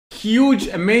Huge,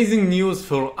 amazing news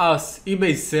for us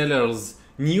eBay sellers.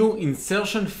 New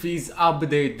insertion fees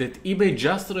update that eBay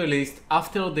just released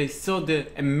after they saw the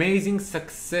amazing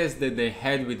success that they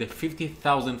had with the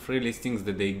 50,000 free listings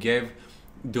that they gave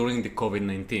during the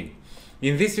COVID-19.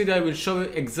 In this video I will show you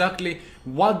exactly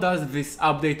what does this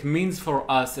update means for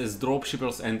us as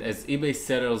dropshippers and as eBay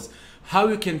sellers, how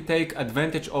you can take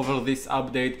advantage over this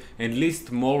update and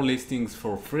list more listings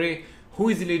for free, who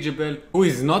is eligible, who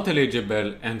is not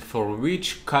eligible, and for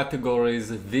which categories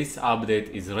this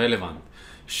update is relevant.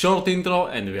 Short intro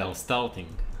and we are starting.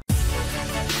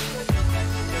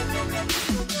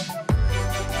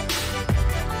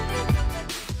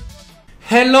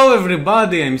 Hello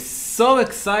everybody, I'm so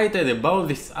excited about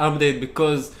this update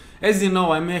because, as you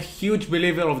know, I'm a huge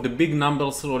believer of the big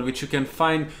numbers rule, which you can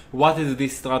find what is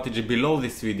this strategy below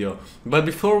this video. But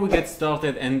before we get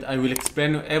started, and I will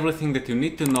explain you everything that you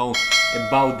need to know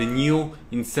about the new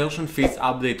insertion fees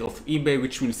update of eBay,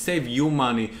 which will save you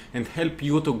money and help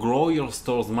you to grow your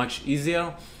stores much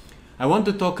easier, I want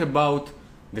to talk about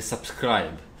the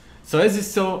subscribe. So as you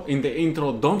saw in the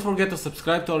intro, don't forget to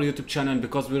subscribe to our YouTube channel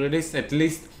because we release at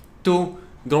least 2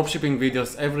 dropshipping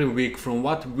videos every week from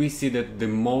what we see that the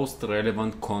most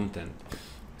relevant content.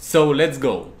 So let's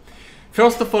go.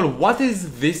 First of all, what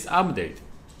is this update?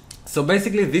 So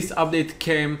basically this update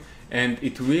came and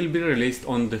it will be released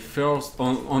on the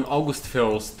on August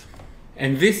 1st.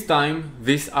 And this time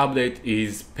this update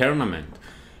is permanent.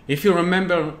 If you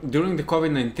remember, during the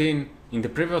COVID-19 in the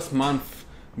previous month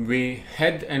we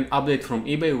had an update from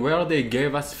eBay where they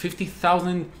gave us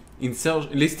 50,000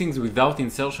 listings without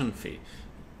insertion fee.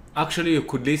 Actually, you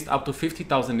could list up to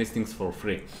 50,000 listings for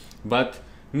free. But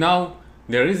now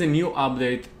there is a new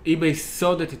update. eBay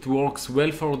saw that it works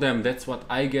well for them, that's what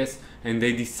I guess, and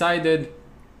they decided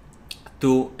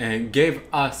to give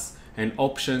us an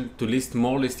option to list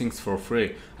more listings for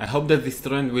free. I hope that this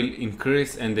trend will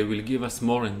increase and they will give us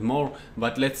more and more,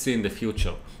 but let's see in the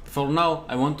future. For now,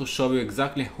 I want to show you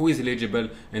exactly who is eligible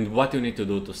and what you need to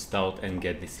do to start and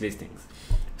get these listings.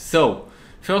 So,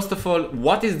 first of all,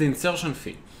 what is the insertion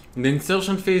fee? The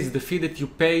insertion fee is the fee that you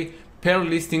pay per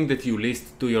listing that you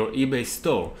list to your eBay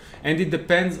store, and it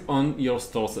depends on your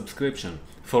store subscription.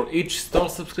 For each store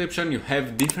subscription you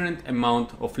have different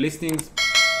amount of listings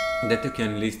that you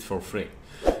can list for free.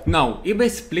 Now eBay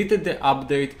splitted the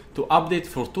update to update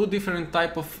for 2 different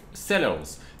type of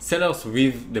sellers. Sellers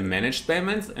with the managed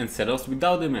payments and sellers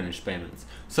without the managed payments.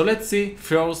 So let's see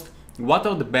first what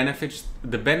are the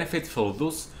benefits for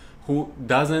those who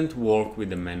doesn't work with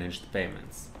the managed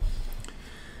payments.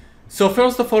 So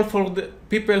first of all, for the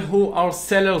people who are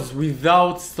sellers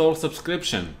without store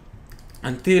subscription,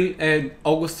 until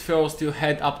August 1st you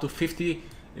had up to 50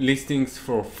 listings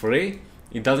for free.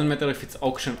 It doesn't matter if it's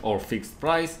auction or fixed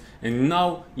price, and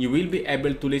now you will be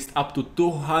able to list up to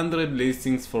 200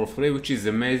 listings for free, which is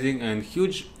amazing and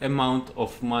huge amount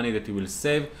of money that you will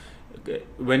save.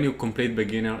 When you complete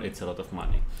beginner, it's a lot of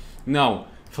money. Now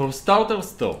for starter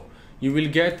store you will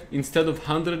get, instead of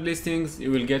 100 listings,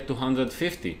 you will get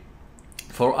 250.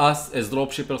 For us as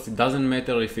dropshippers, it doesn't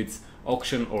matter if it's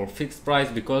auction or fixed price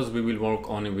because we will work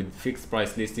only with fixed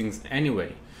price listings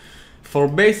anyway. For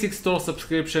basic store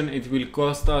subscription it will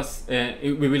cost us,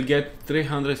 we will get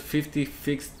 350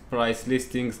 fixed price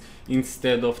listings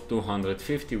instead of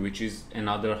 250, which is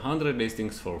another 100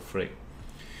 listings for free.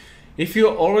 If you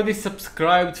already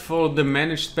subscribed for the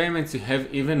managed payments, you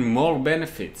have even more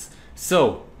benefits.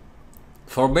 So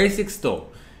for basic store,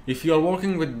 if you are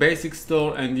working with basic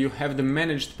store and you have the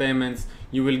managed payments,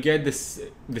 you will get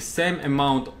the same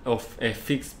amount of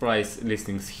fixed price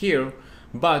listings here,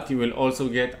 but you will also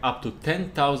get up to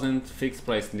 10,000 fixed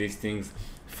price listings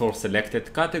for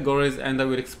selected categories, and I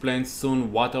will explain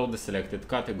soon what are the selected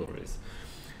categories.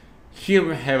 Here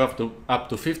we have up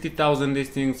to 50,000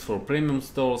 listings for premium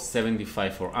stores,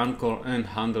 75 for Anchor, and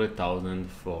 100,000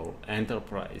 for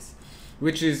enterprise,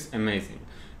 which is amazing.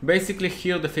 Basically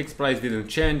here the fixed price didn't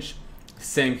change,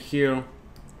 same here,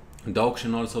 the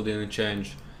auction also didn't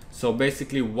change. So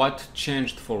basically what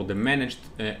changed for the managed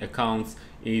accounts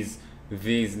is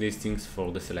these listings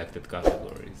for the selected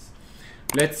categories.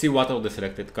 Let's see what are the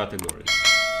selected categories.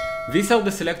 These are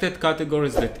the selected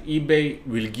categories that eBay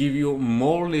will give you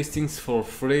more listings for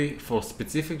free for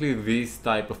specifically these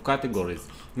type of categories.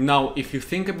 Now if you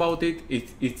think about it,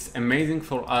 it's amazing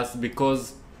for us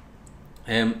because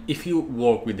if you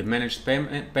work with the managed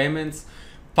payments,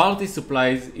 party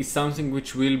supplies is something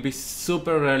which will be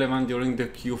super relevant during the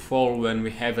Q4 when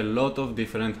we have a lot of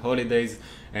different holidays,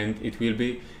 and it will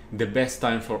be the best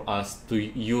time for us to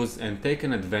use and take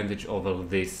an advantage over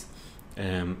this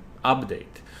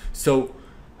update. So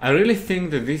I really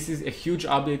think that this is a huge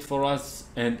update for us,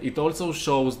 and it also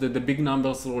shows that the big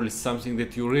numbers rule is something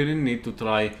that you really need to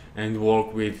try and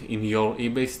work with in your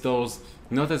eBay stores,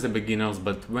 not as a beginners,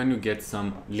 but when you get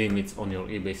some limits on your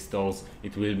eBay stores,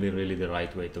 it will be really the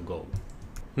right way to go.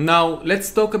 Now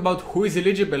let's talk about who is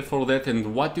eligible for that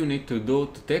and what you need to do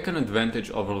to take an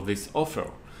advantage over this offer.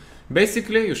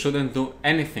 Basically, you shouldn't do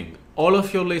anything. All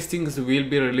of your listings will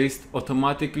be released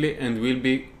automatically and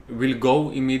will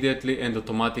go immediately and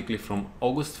automatically from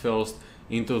August 1st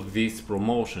into this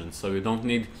promotion. So you don't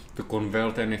need to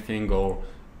convert anything or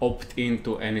opt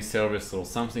into any service or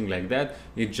something like that.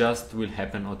 It just will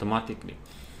happen automatically.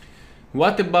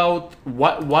 What about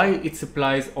why it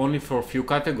applies only for a few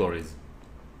categories?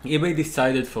 eBay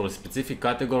decided for specific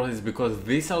categories because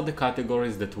these are the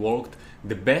categories that worked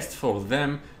the best for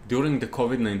them during the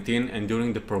COVID-19 and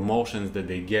during the promotions that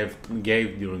they gave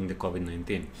during the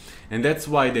COVID-19. And that's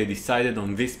why they decided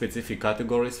on these specific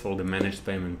categories for the managed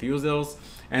payment users,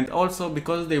 and also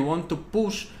because they want to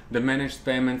push the managed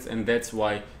payments, and that's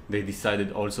why they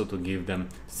decided also to give them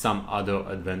some other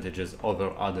advantages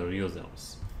over other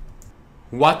users.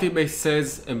 What eBay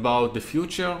says about the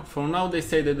future? For now they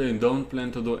say that they don't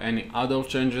plan to do any other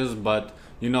changes, but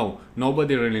you know,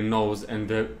 nobody really knows, and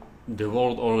the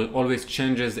world always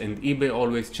changes and eBay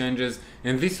always changes,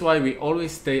 and this is why we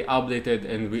always stay updated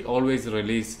and we always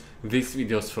release these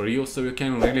videos for you so you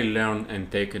can really learn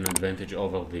and take an advantage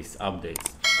over these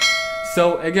updates.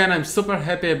 So again, I'm super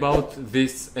happy about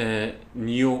this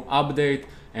new update,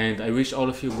 and I wish all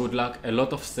of you good luck, a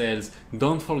lot of sales.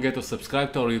 Don't forget to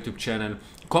subscribe to our YouTube channel,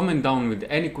 comment down with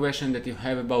any question that you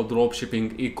have about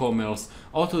dropshipping, e-commerce,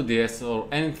 AutoDS, or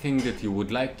anything that you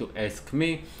would like to ask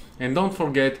me. And don't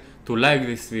forget to like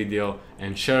this video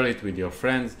and share it with your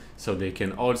friends so they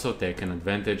can also take an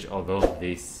advantage over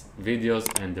these videos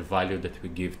and the value that we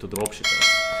give to dropshippers.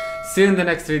 See you in the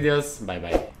next videos. Bye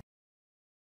bye.